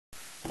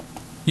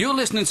You're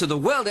listening to The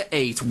World at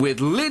 8 with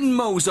Lynne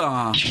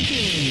Mozart. The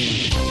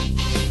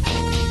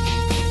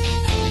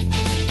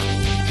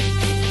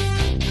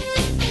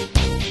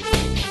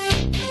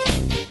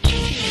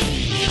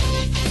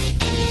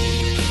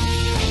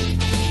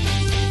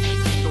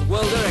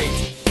World at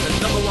 8, the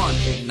number one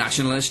in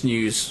nationalist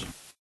news.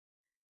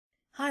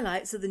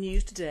 Highlights of the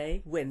news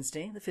today,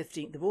 Wednesday, the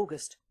 15th of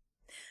August.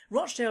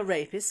 Rochdale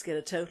rapists get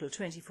a total of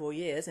 24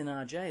 years in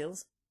our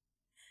jails.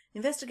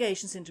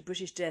 Investigations into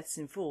British deaths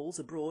in falls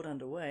abroad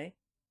underway.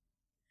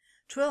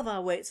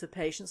 12-hour waits for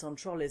patients on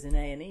trolleys in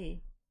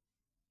A&E.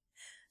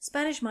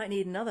 Spanish might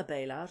need another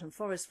bailout and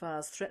forest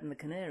fires threaten the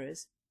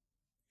Canaries.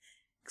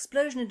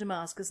 Explosion in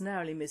Damascus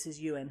narrowly misses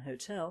UN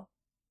hotel.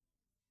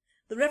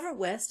 The Reverend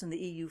West and the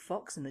EU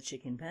fox in the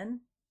chicken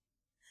pen.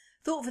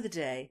 Thought for the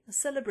day, a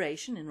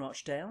celebration in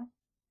Rochdale.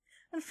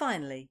 And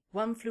finally,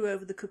 one flew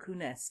over the cuckoo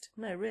nest.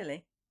 No,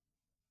 really.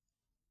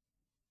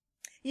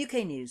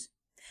 UK news.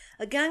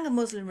 A gang of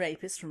Muslim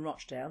rapists from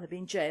Rochdale have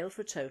been jailed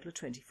for a total of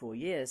 24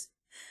 years.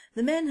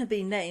 The men have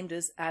been named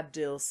as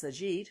Abdil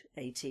Sajid,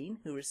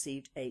 18, who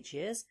received 8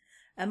 years,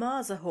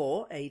 Amar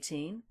Zahor,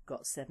 18,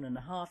 got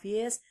 7.5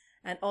 years,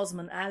 and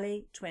Osman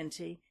Ali,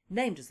 20,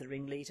 named as the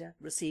ringleader,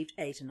 received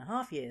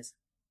 8.5 years.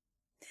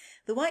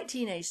 The white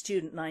teenage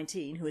student,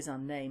 19, who is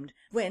unnamed,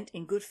 went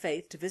in good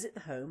faith to visit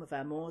the home of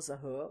Amar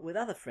Zahor with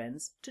other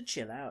friends to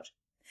chill out.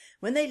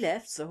 When they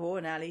left, Zahor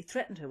and Ali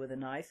threatened her with a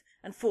knife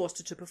and forced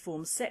her to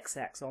perform sex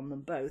acts on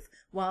them both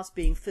whilst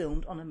being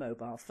filmed on a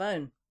mobile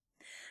phone.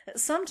 At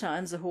some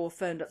time, Zahor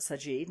phoned up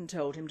Sajid and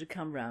told him to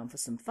come round for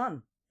some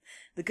fun.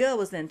 The girl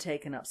was then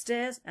taken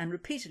upstairs and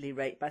repeatedly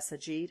raped by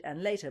Sajid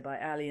and later by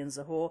Ali and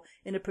Zahor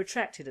in a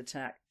protracted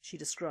attack she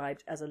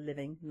described as a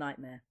living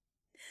nightmare.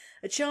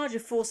 A charge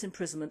of forced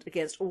imprisonment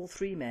against all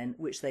 3 men,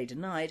 which they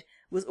denied,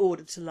 was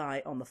ordered to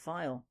lie on the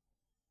file.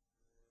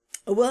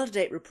 A World at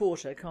 8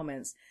 reporter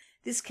comments,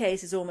 "This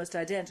case is almost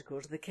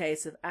identical to the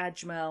case of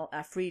Ajmal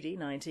Afridi,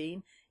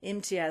 19,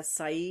 Imtiaz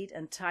Saeed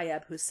and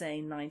Tayyab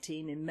Hussein,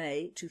 19 in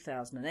May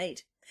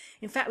 2008.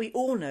 In fact, we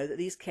all know that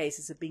these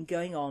cases have been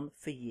going on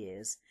for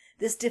years.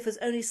 This differs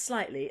only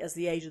slightly as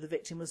the age of the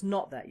victim was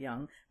not that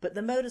young, but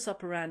the modus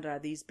operandi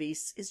of these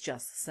beasts is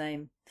just the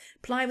same.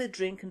 Ply with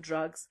drink and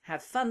drugs,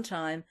 have fun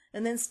time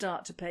and then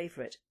start to pay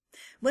for it.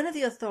 When are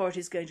the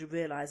authorities going to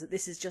realise that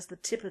this is just the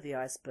tip of the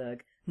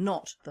iceberg,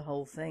 not the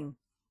whole thing?"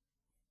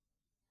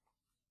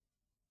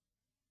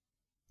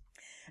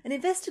 An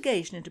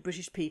investigation into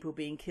British people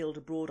being killed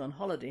abroad on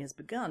holiday has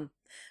begun.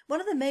 One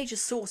of the major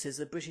sources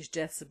of British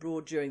deaths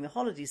abroad during the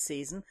holiday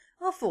season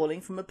are falling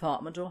from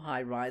apartment or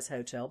high-rise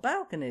hotel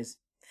balconies.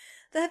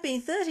 There have been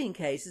 13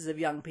 cases of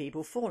young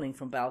people falling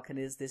from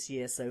balconies this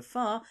year so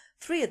far.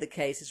 3 of the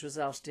cases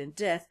resulted in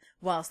death,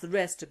 whilst the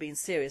rest have been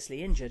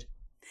seriously injured.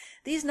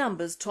 These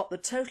numbers top the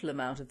total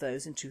amount of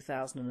those in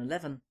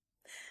 2011.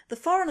 The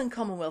Foreign and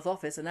Commonwealth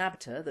Office and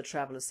ABTA, the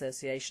Travel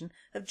Association,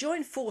 have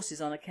joined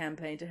forces on a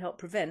campaign to help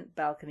prevent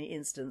balcony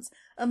incidents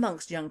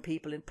amongst young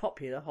people in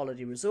popular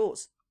holiday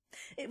resorts.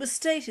 It was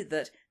stated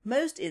that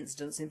most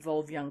incidents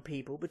involve young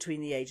people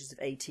between the ages of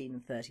 18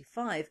 and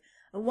 35,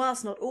 and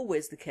whilst not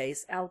always the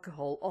case,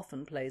 alcohol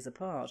often plays a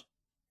part.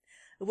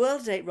 A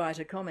World at 8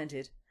 writer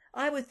commented,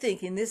 "I would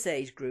think in this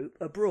age group,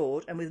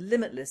 abroad and with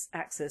limitless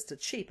access to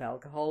cheap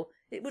alcohol,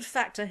 it would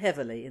factor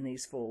heavily in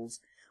these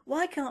falls.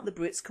 Why can't the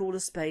Brits call a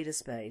spade a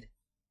spade?"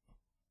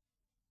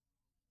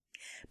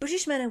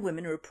 British men and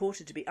women are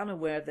reported to be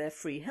unaware of their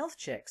free health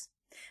checks.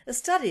 A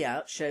study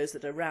out shows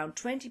that around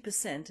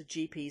 20% of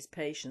GPs'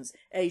 patients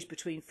aged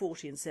between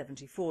 40 and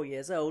 74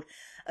 years old,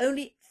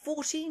 only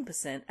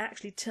 14%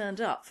 actually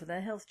turned up for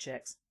their health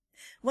checks.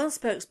 One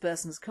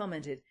spokesperson has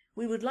commented,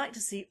 "We would like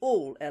to see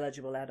all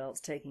eligible adults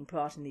taking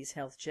part in these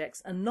health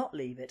checks and not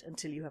leave it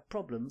until you have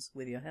problems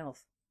with your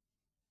health."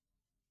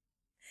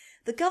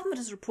 The government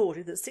has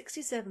reported that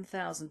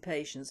 67,000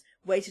 patients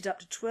waited up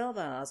to 12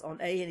 hours on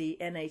A&E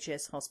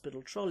NHS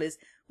hospital trolleys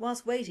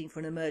whilst waiting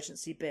for an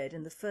emergency bed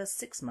in the first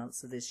 6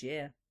 months of this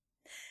year.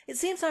 It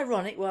seems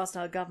ironic, whilst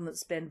our government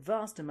spend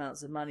vast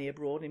amounts of money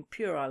abroad in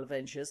puerile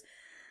ventures,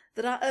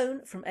 that our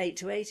own from 8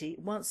 to 80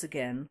 once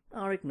again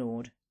are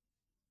ignored.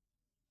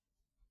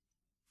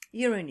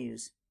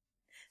 Euronews.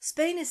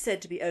 Spain is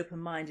said to be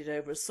open-minded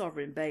over a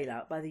sovereign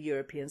bailout by the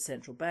European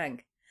Central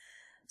Bank.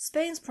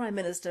 Spain's Prime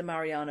Minister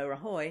Mariano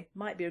Rajoy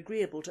might be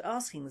agreeable to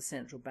asking the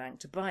central bank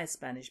to buy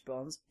Spanish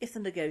bonds if the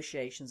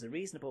negotiations are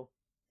reasonable.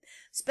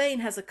 Spain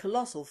has a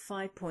colossal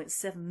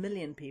 5.7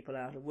 million people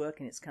out of work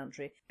in its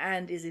country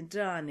and is in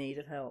dire need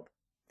of help.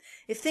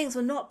 If things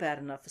were not bad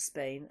enough for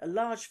Spain, a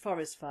large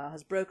forest fire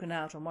has broken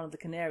out on one of the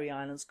Canary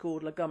Islands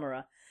called La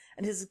Gomera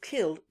and has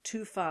killed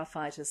 2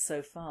 firefighters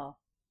so far.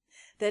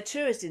 Their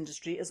tourist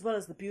industry, as well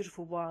as the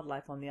beautiful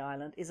wildlife on the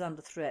island, is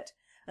under threat,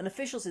 and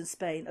officials in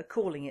Spain are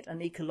calling it an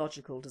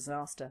ecological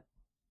disaster.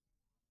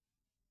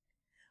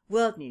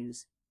 World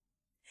news.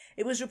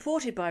 It was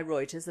reported by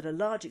Reuters that a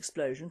large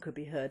explosion could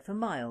be heard for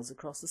miles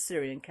across the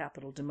Syrian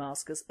capital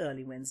Damascus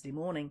early Wednesday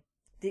morning.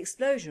 The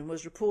explosion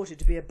was reported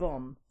to be a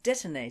bomb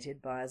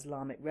detonated by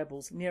Islamic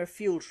rebels near a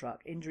fuel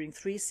truck, injuring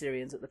 3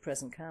 Syrians at the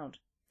present count.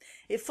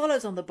 It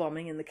follows on the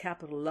bombing in the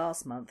capital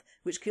last month,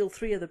 which killed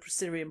 3 of the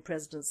Syrian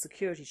president's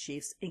security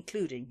chiefs,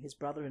 including his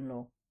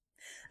brother-in-law.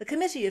 A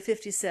committee of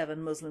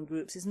 57 Muslim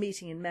groups is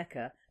meeting in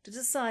Mecca to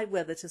decide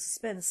whether to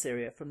suspend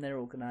Syria from their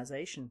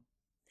organisation.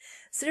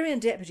 Syrian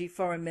Deputy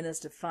Foreign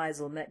Minister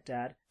Faisal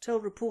Mekdad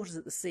told reporters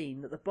at the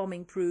scene that the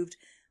bombing proved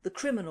the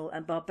criminal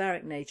and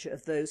barbaric nature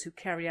of those who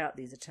carry out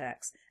these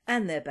attacks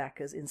and their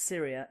backers in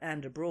Syria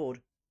and abroad.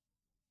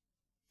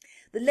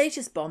 The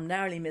latest bomb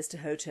narrowly missed a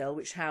hotel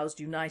which housed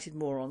United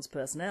Morons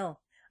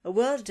personnel. A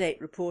World Date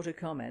reporter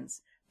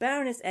comments,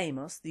 Baroness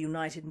Amos, the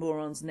United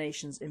Morons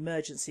Nation's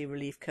Emergency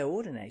Relief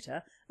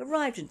Coordinator,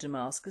 arrived in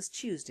Damascus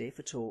Tuesday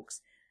for talks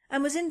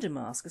and was in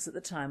Damascus at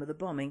the time of the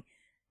bombing,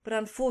 but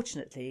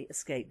unfortunately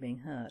escaped being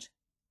hurt.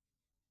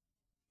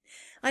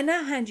 I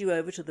now hand you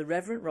over to the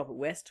Reverend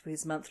West for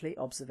his monthly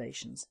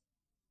observations.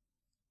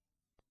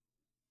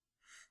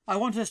 I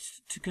want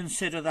us to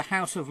consider the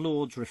House of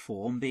Lords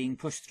reform being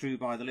pushed through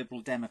by the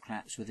Liberal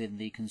Democrats within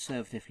the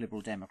Conservative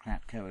Liberal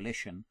Democrat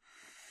coalition,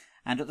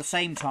 and at the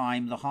same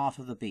time the heart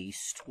of the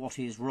beast, what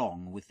is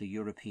wrong with the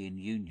European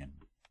Union.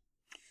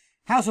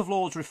 House of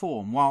Lords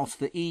reform whilst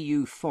the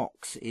EU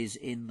fox is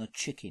in the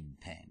chicken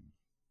pen.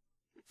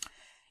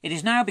 It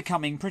is now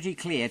becoming pretty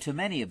clear to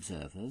many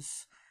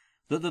observers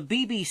that the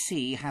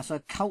BBC has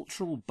a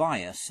cultural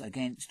bias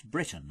against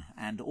Britain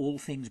and all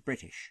things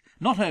British,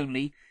 not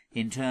only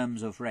in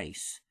terms of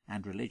race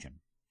and religion.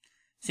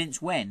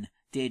 Since when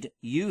did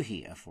you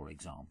hear, for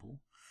example,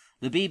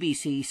 the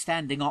BBC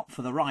standing up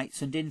for the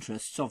rights and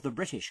interests of the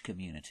British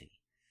community?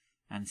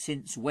 And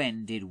since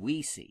when did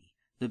we see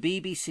the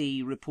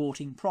BBC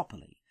reporting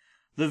properly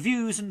the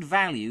views and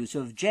values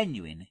of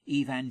genuine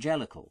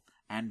evangelical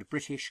and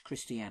British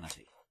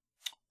Christianity?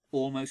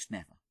 Almost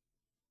never.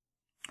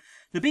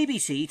 The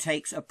BBC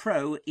takes a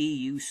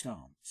pro-EU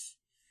stance.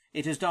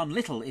 It has done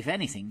little, if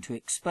anything, to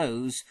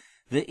expose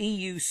the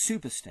EU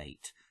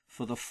superstate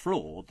for the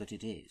fraud that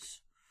it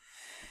is.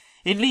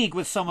 In league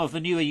with some of the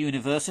newer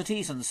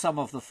universities and some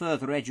of the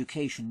further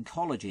education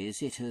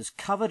colleges, it has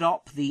covered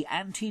up the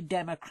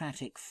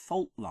anti-democratic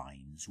fault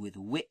lines with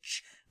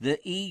which the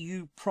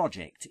EU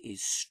project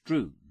is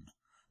strewn,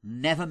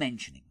 never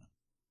mentioning them.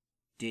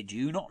 Did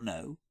you not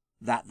know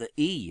that the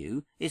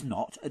EU is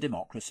not a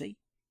democracy?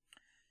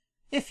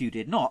 If you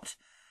did not,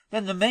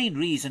 then the main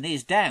reason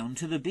is down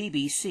to the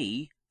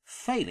BBC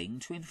failing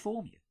to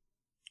inform you.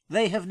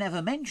 They have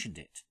never mentioned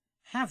it,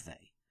 have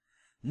they?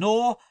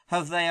 Nor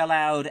have they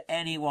allowed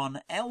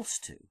anyone else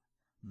to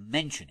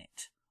mention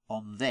it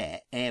on their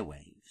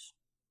airwaves.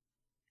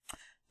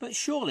 But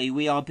surely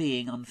we are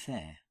being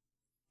unfair.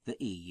 The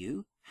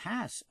EU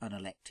has an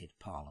elected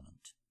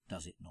parliament,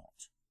 does it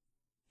not?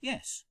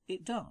 Yes,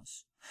 it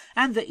does.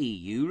 And the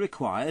EU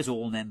requires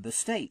all member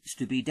states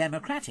to be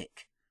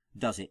democratic,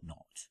 does it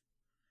not?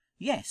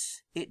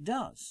 Yes, it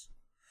does.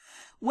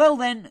 Well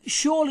then,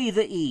 surely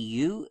the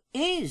EU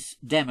is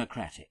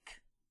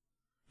democratic.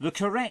 The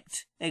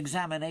correct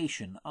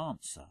examination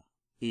answer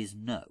is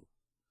no.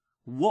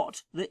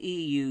 What the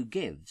EU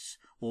gives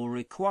or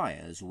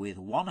requires with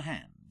one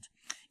hand,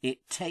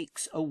 it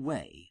takes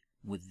away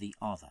with the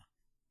other.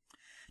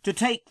 To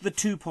take the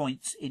 2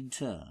 points in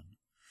turn.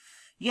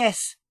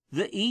 Yes,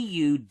 the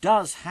EU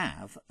does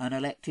have an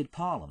elected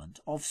parliament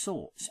of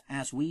sorts,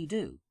 as we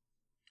do.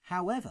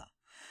 However,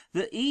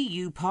 the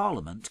EU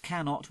Parliament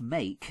cannot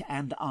make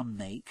and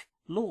unmake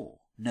law,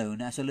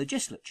 known as a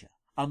legislature,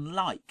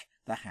 unlike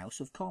the House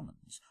of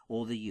Commons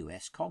or the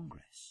US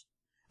Congress.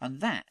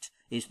 And that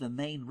is the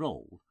main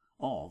role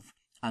of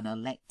an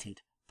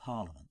elected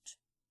Parliament.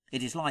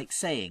 It is like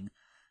saying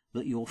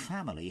that your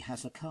family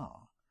has a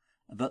car,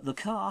 but the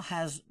car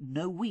has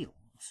no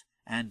wheels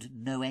and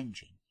no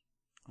engine.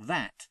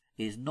 That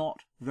is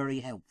not very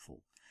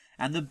helpful,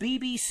 and the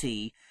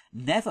BBC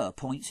never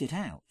points it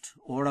out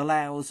or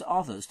allows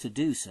others to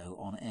do so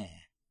on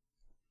air.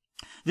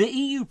 The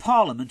EU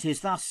Parliament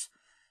is thus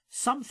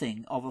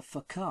something of a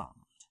facade,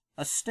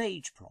 a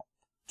stage prop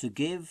to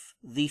give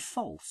the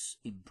false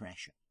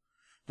impression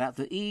that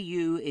the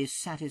EU is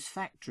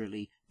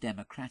satisfactorily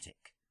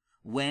democratic,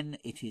 when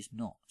it is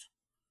not.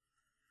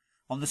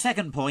 On the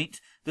second point,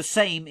 the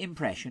same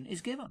impression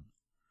is given.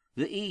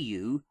 The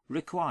EU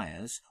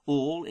requires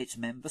all its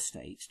member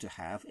states to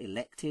have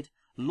elected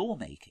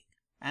lawmaking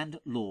and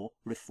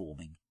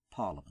law-reforming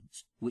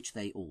parliaments, which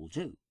they all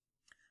do.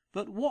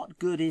 But what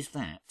good is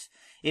that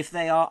if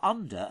they are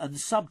under and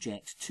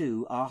subject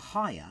to a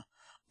higher,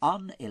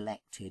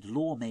 unelected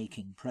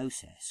lawmaking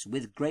process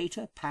with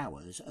greater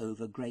powers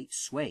over great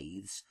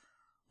swathes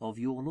of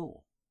your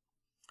law?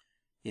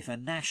 If a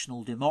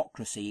national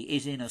democracy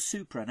is in a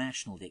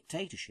supranational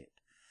dictatorship,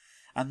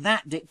 and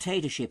that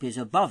dictatorship is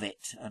above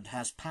it and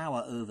has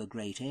power over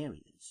great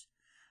areas,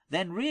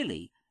 then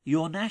really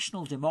your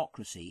national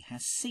democracy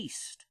has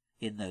ceased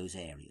in those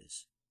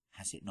areas,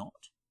 has it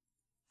not?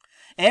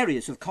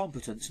 Areas of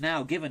competence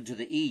now given to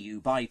the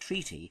EU by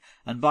treaty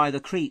and by the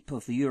creep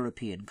of the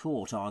European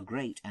Court are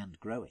great and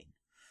growing.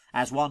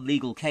 As one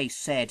legal case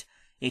said,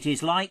 it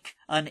is like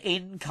an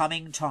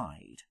incoming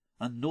tide,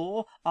 and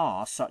nor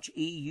are such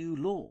EU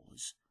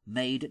laws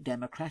made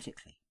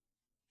democratically,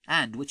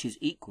 and, which is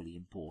equally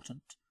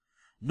important,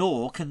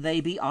 nor can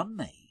they be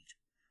unmade.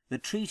 The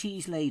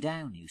treaties lay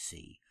down, you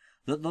see,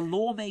 that the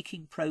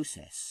law-making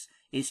process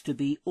is to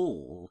be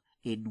all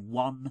in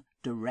one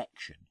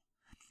direction,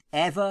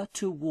 ever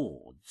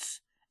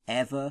towards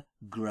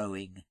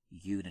ever-growing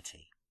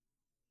unity.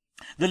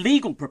 The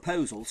legal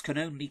proposals can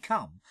only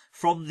come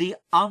from the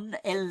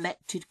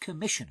unelected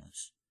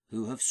commissioners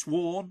who have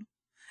sworn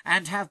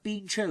and have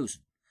been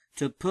chosen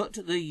to put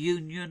the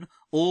Union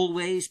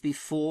always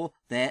before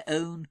their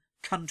own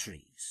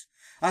countries,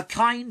 a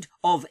kind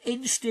of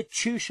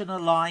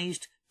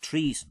institutionalised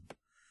treason,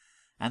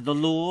 and the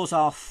laws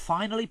are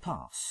finally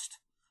passed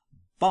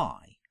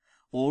by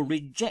or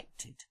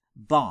rejected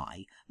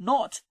by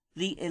not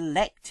the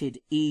elected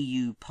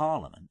EU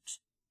Parliament,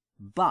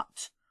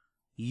 but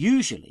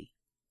usually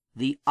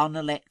the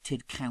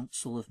unelected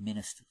Council of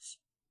Ministers,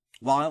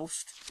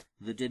 whilst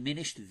the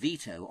diminished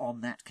veto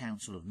on that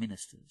Council of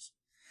Ministers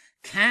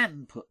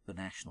can put the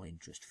national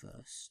interest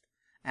first,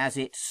 as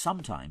it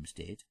sometimes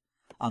did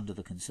under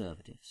the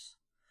Conservatives.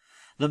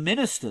 The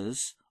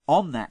ministers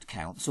on that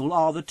council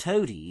are the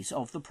toadies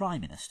of the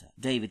Prime Minister,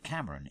 David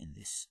Cameron in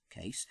this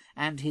case,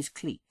 and his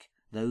clique,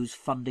 those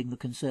funding the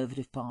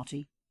Conservative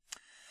Party,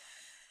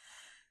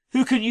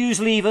 who can use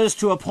levers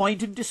to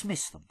appoint and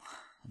dismiss them.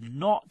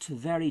 Not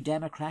very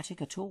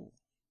democratic at all.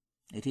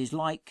 It is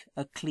like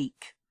a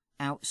clique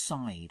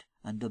outside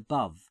and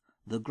above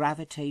the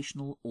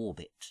gravitational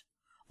orbit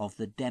of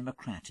the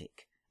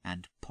democratic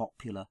and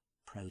popular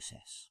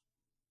process.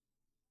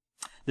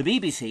 The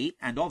BBC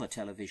and other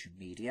television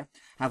media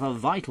have a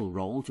vital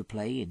role to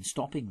play in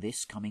stopping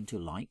this coming to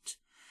light,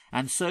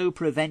 and so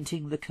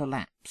preventing the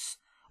collapse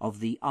of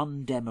the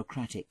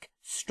undemocratic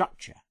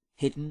structure,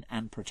 hidden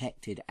and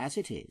protected as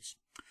it is,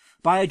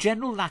 by a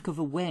general lack of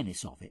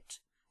awareness of it,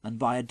 and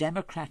by a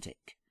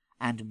democratic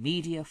and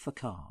media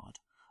facade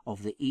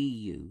of the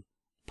EU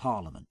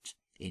Parliament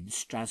in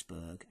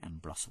Strasbourg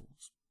and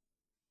Brussels.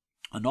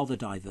 Another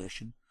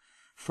diversion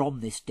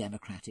from this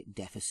democratic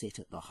deficit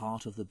at the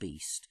heart of the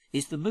beast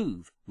is the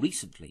move,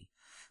 recently,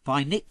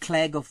 by Nick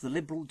Clegg of the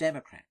Liberal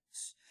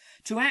Democrats,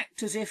 to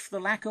act as if the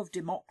lack of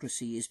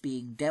democracy is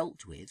being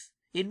dealt with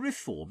in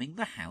reforming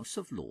the House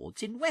of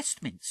Lords in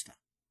Westminster.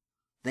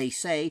 They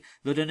say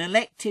that an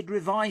elected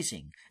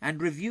revising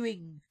and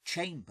reviewing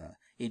chamber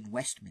in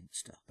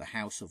Westminster, the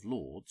House of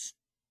Lords,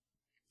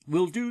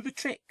 will do the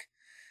trick,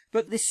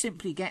 but this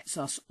simply gets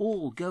us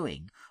all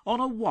going on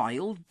a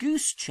wild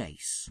goose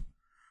chase,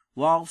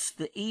 whilst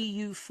the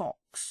EU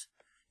fox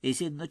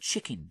is in the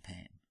chicken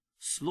pen,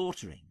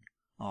 slaughtering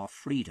our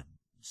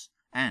freedoms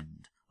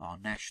and our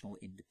national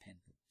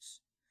independence.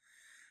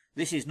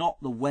 This is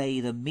not the way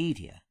the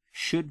media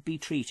should be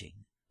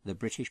treating the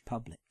British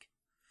public.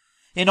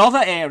 In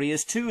other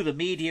areas, too, the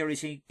media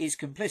is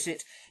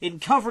complicit in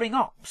covering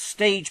up,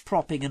 stage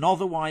propping and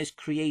otherwise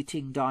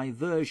creating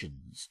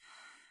diversions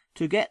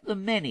to get the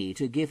many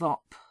to give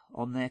up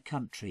on their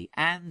country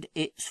and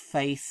its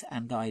faith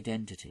and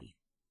identity.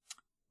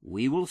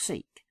 We will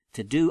seek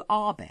to do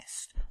our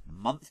best,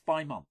 month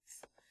by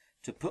month,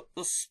 to put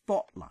the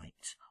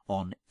spotlight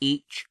on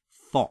each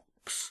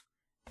fox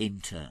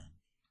in turn.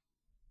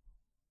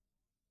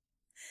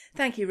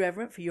 Thank you,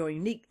 Reverend, for your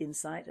unique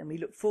insight, and we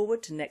look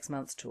forward to next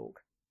month's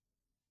talk.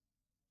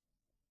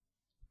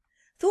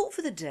 Thought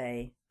for the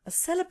day: a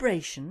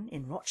celebration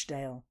in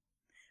Rochdale.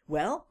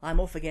 Well, I'm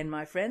off again,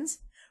 my friends.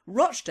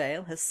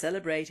 Rochdale has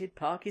celebrated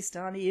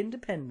Pakistani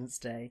Independence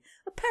Day,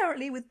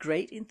 apparently with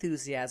great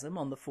enthusiasm,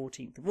 on the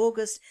 14th of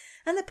August,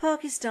 and the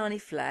Pakistani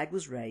flag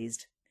was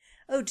raised.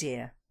 Oh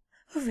dear,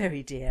 oh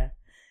very dear,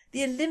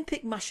 the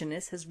Olympic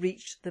mushiness has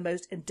reached the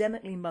most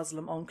endemically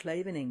Muslim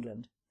enclave in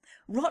England.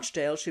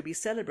 Rochdale should be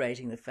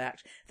celebrating the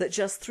fact that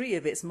just 3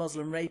 of its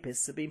Muslim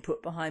rapists have been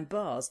put behind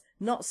bars,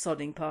 not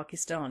sodding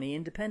Pakistani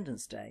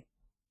Independence Day.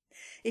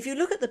 If you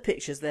look at the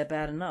pictures, they're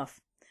bad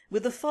enough,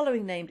 with the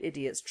following named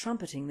idiots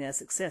trumpeting their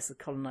success of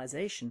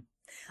colonisation.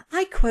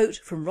 I quote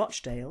from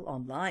Rochdale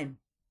online.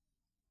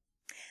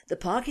 The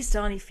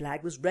Pakistani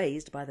flag was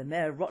raised by the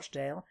Mayor of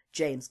Rochdale,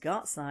 James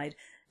Gartside,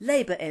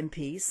 Labour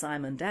MP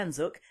Simon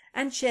Danzuk,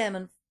 and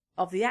Chairman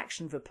of the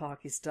Action for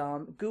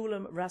Pakistan,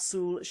 Ghulam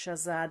Rasul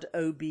Shahzad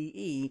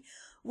OBE,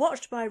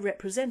 watched by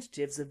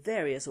representatives of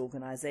various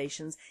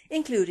organisations,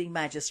 including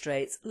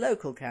magistrates,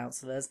 local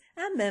councillors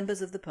and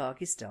members of the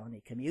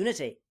Pakistani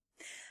community.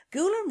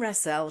 Ghulam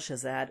Rasul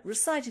Shahzad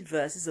recited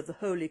verses of the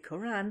Holy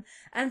Quran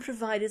and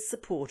provided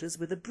supporters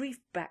with a brief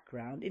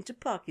background into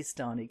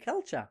Pakistani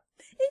culture,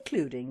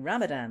 including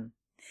Ramadan.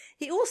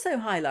 He also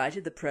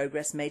highlighted the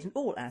progress made in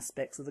all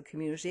aspects of the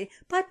community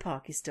by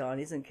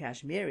Pakistanis and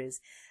Kashmiris,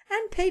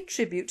 and paid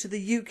tribute to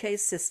the UK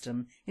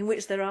system in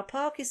which there are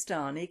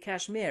Pakistani,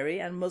 Kashmiri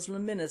and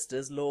Muslim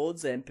ministers,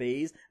 lords,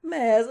 MPs,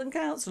 mayors and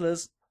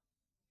councillors.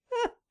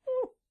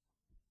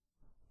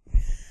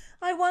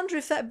 I wonder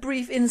if that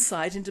brief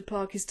insight into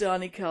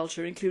Pakistani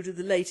culture included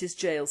the latest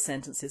jail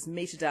sentences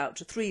meted out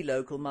to 3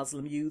 local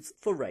Muslim youths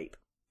for rape.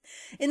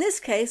 In this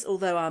case,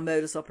 although our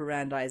modus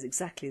operandi is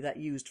exactly that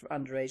used for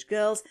underage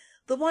girls,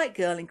 The white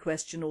girl in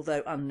question,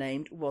 although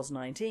unnamed, was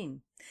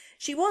 19.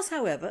 She was,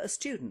 however, a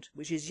student,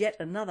 which is yet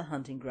another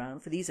hunting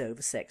ground for these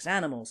oversexed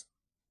animals.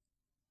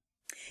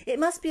 It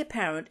must be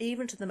apparent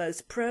even to the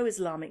most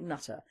pro-Islamic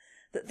nutter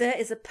that there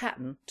is a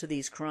pattern to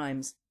these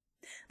crimes.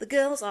 The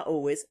girls are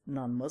always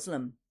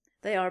non-Muslim.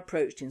 They are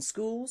approached in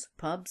schools,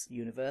 pubs,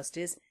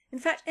 universities, in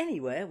fact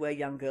anywhere where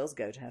young girls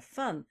go to have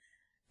fun,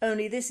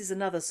 only this is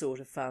another sort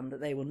of fun that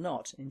they will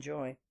not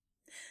enjoy.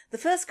 The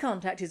first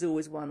contact is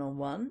always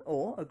one-on-one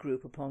or a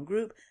group upon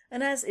group,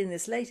 and as in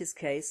this latest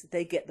case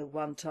they get the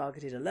one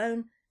targeted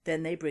alone,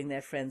 then they bring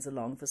their friends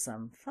along for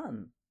some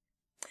fun.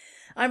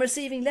 I'm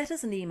receiving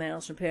letters and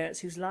emails from parents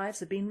whose lives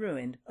have been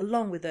ruined,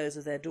 along with those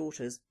of their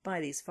daughters, by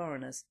these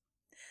foreigners.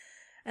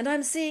 And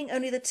I'm seeing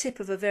only the tip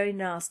of a very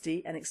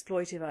nasty and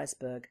exploitive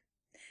iceberg.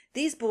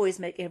 These boys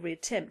make every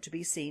attempt to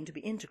be seen to be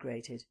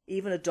integrated,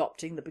 even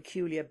adopting the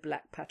peculiar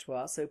black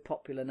patois so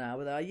popular now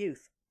with our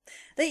youth.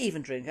 They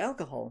even drink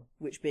alcohol,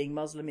 which being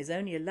Muslim is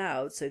only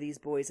allowed so these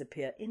boys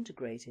appear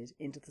integrated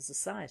into the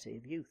society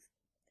of youth.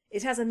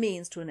 It has a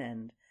means to an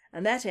end,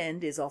 and that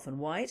end is often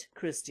white,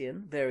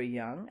 Christian, very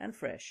young and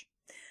fresh.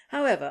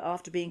 However,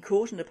 after being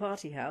caught in a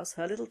party house,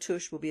 her little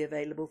tush will be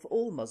available for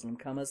all Muslim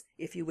comers,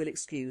 if you will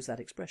excuse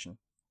that expression.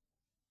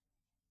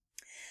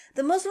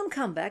 The Muslim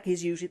comeback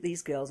is usually that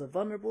these girls are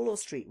vulnerable or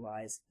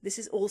streetwise. This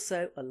is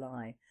also a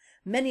lie.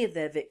 Many of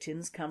their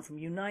victims come from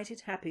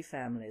united, happy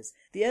families.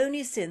 The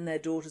only sin their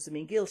daughters have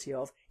been guilty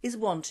of is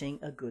wanting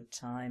a good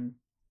time.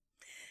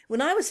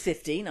 When I was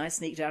 15, I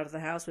sneaked out of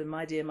the house when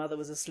my dear mother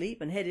was asleep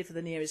and headed for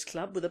the nearest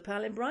club with a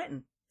pal in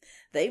Brighton.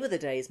 They were the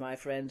days, my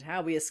friend.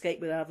 How we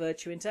escaped with our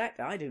virtue intact,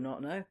 I do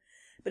not know.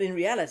 But in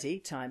reality,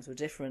 times were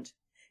different.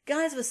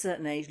 Guys of a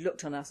certain age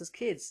looked on us as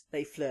kids.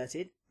 They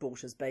flirted,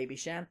 bought us baby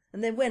sham,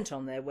 and then went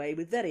on their way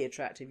with very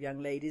attractive young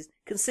ladies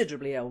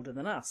considerably older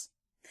than us.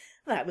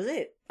 That was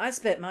it. I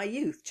spent my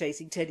youth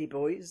chasing teddy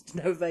boys to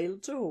no avail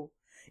at all.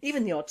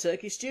 Even the odd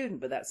Turkish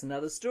student, but that's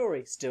another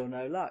story. Still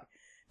no luck.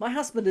 My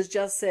husband has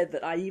just said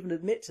that I even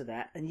admit to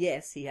that, and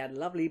yes, he had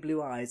lovely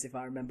blue eyes if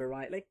I remember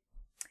rightly.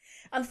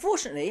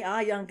 Unfortunately,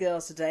 our young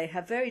girls today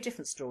have very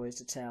different stories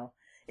to tell,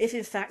 if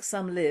in fact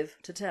some live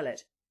to tell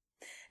it.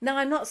 Now,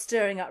 I'm not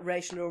stirring up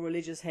racial or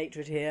religious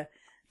hatred here,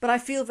 but I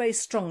feel very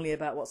strongly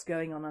about what's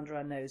going on under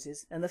our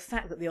noses and the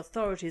fact that the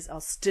authorities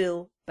are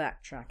still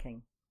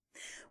backtracking.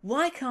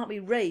 Why can't we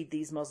raid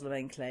these Muslim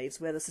enclaves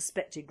where the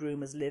suspected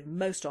groomers live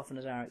most often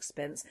at our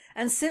expense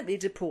and simply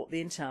deport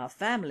the entire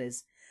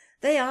families?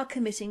 They are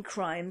committing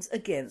crimes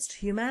against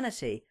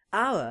humanity,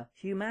 our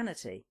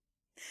humanity.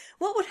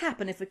 What would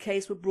happen if a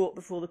case were brought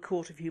before the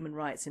Court of Human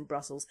Rights in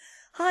Brussels,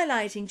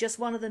 highlighting just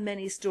one of the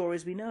many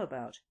stories we know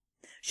about?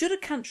 Should a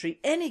country,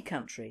 any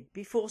country,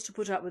 be forced to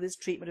put up with this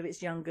treatment of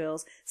its young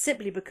girls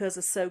simply because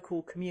a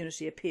so-called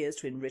community appears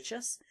to enrich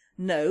us?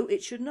 No,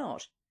 it should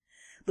not.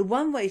 The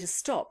one way to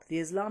stop the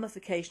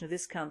Islamification of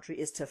this country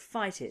is to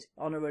fight it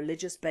on a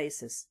religious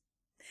basis.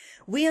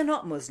 We are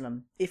not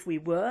Muslim. If we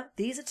were,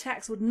 these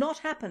attacks would not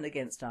happen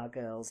against our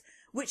girls,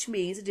 which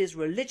means it is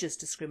religious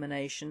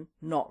discrimination,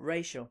 not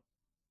racial.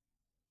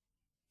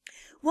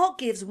 What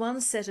gives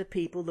one set of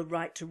people the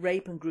right to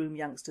rape and groom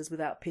youngsters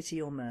without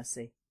pity or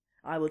mercy?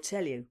 I will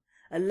tell you,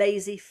 a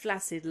lazy,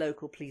 flaccid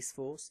local police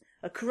force,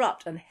 a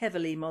corrupt and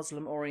heavily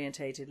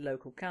Muslim-orientated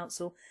local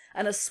council,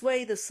 and a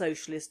swathe of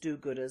socialist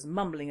do-gooders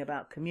mumbling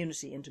about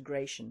community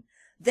integration,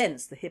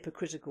 thence the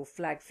hypocritical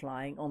flag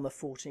flying on the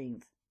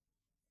 14th.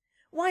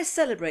 Why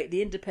celebrate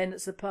the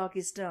independence of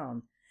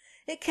Pakistan?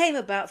 It came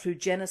about through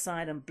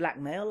genocide and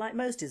blackmail like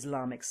most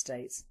Islamic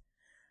states.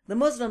 The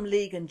Muslim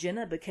League and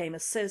Jinnah became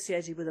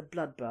associated with a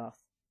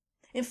bloodbath.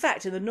 In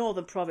fact, in the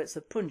northern province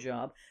of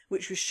Punjab,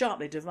 which was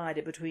sharply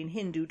divided between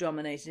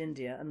Hindu-dominated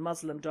India and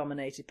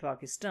Muslim-dominated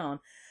Pakistan,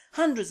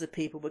 hundreds of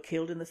people were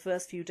killed in the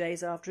first few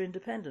days after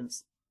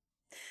independence.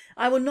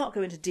 I will not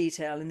go into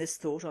detail in this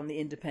thought on the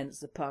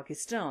independence of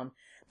Pakistan,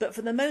 but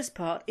for the most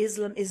part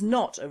Islam is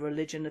not a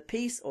religion of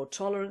peace or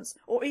tolerance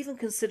or even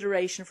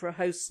consideration for a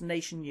host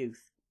nation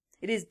youth.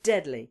 It is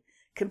deadly,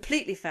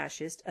 completely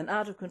fascist and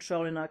out of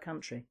control in our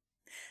country.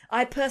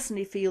 I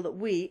personally feel that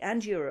we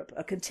and Europe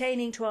are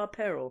containing to our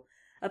peril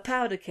a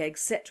powder keg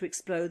set to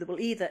explode that will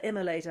either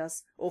immolate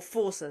us or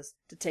force us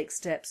to take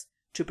steps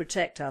to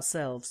protect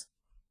ourselves.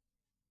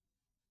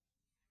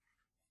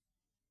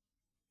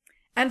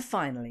 And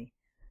finally,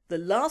 the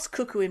last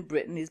cuckoo in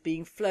Britain is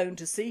being flown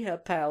to see her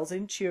pals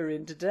in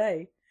Turin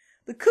today.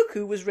 The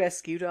Cuckoo was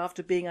rescued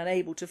after being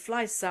unable to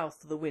fly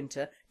south for the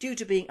winter due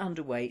to being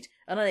underweight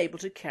and unable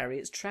to carry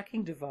its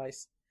tracking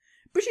device.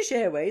 British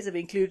Airways have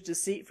included a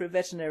seat for a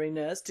veterinary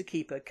nurse to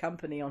keep her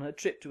company on her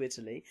trip to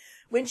Italy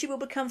when she will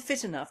become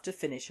fit enough to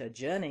finish her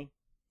journey.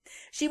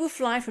 She will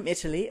fly from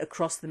Italy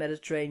across the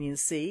Mediterranean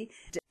Sea,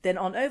 then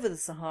on over the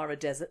Sahara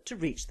Desert to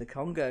reach the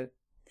Congo.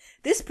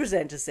 This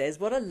presenter says,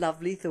 what a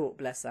lovely thought,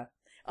 bless her.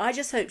 I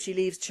just hope she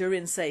leaves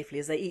Turin safely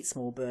as they eat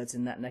small birds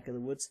in that neck of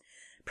the woods.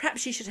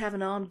 Perhaps she should have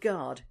an armed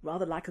guard,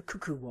 rather like a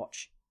cuckoo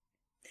watch.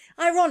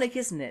 Ironic,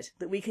 isn't it,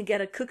 that we can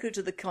get a cuckoo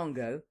to the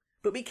Congo,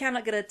 but we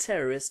cannot get a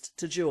terrorist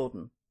to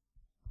Jordan.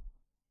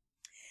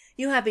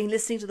 You have been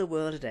listening to The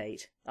World at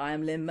 8. I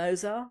am Lynne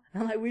Mozar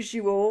and I wish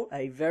you all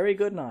a very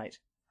good night.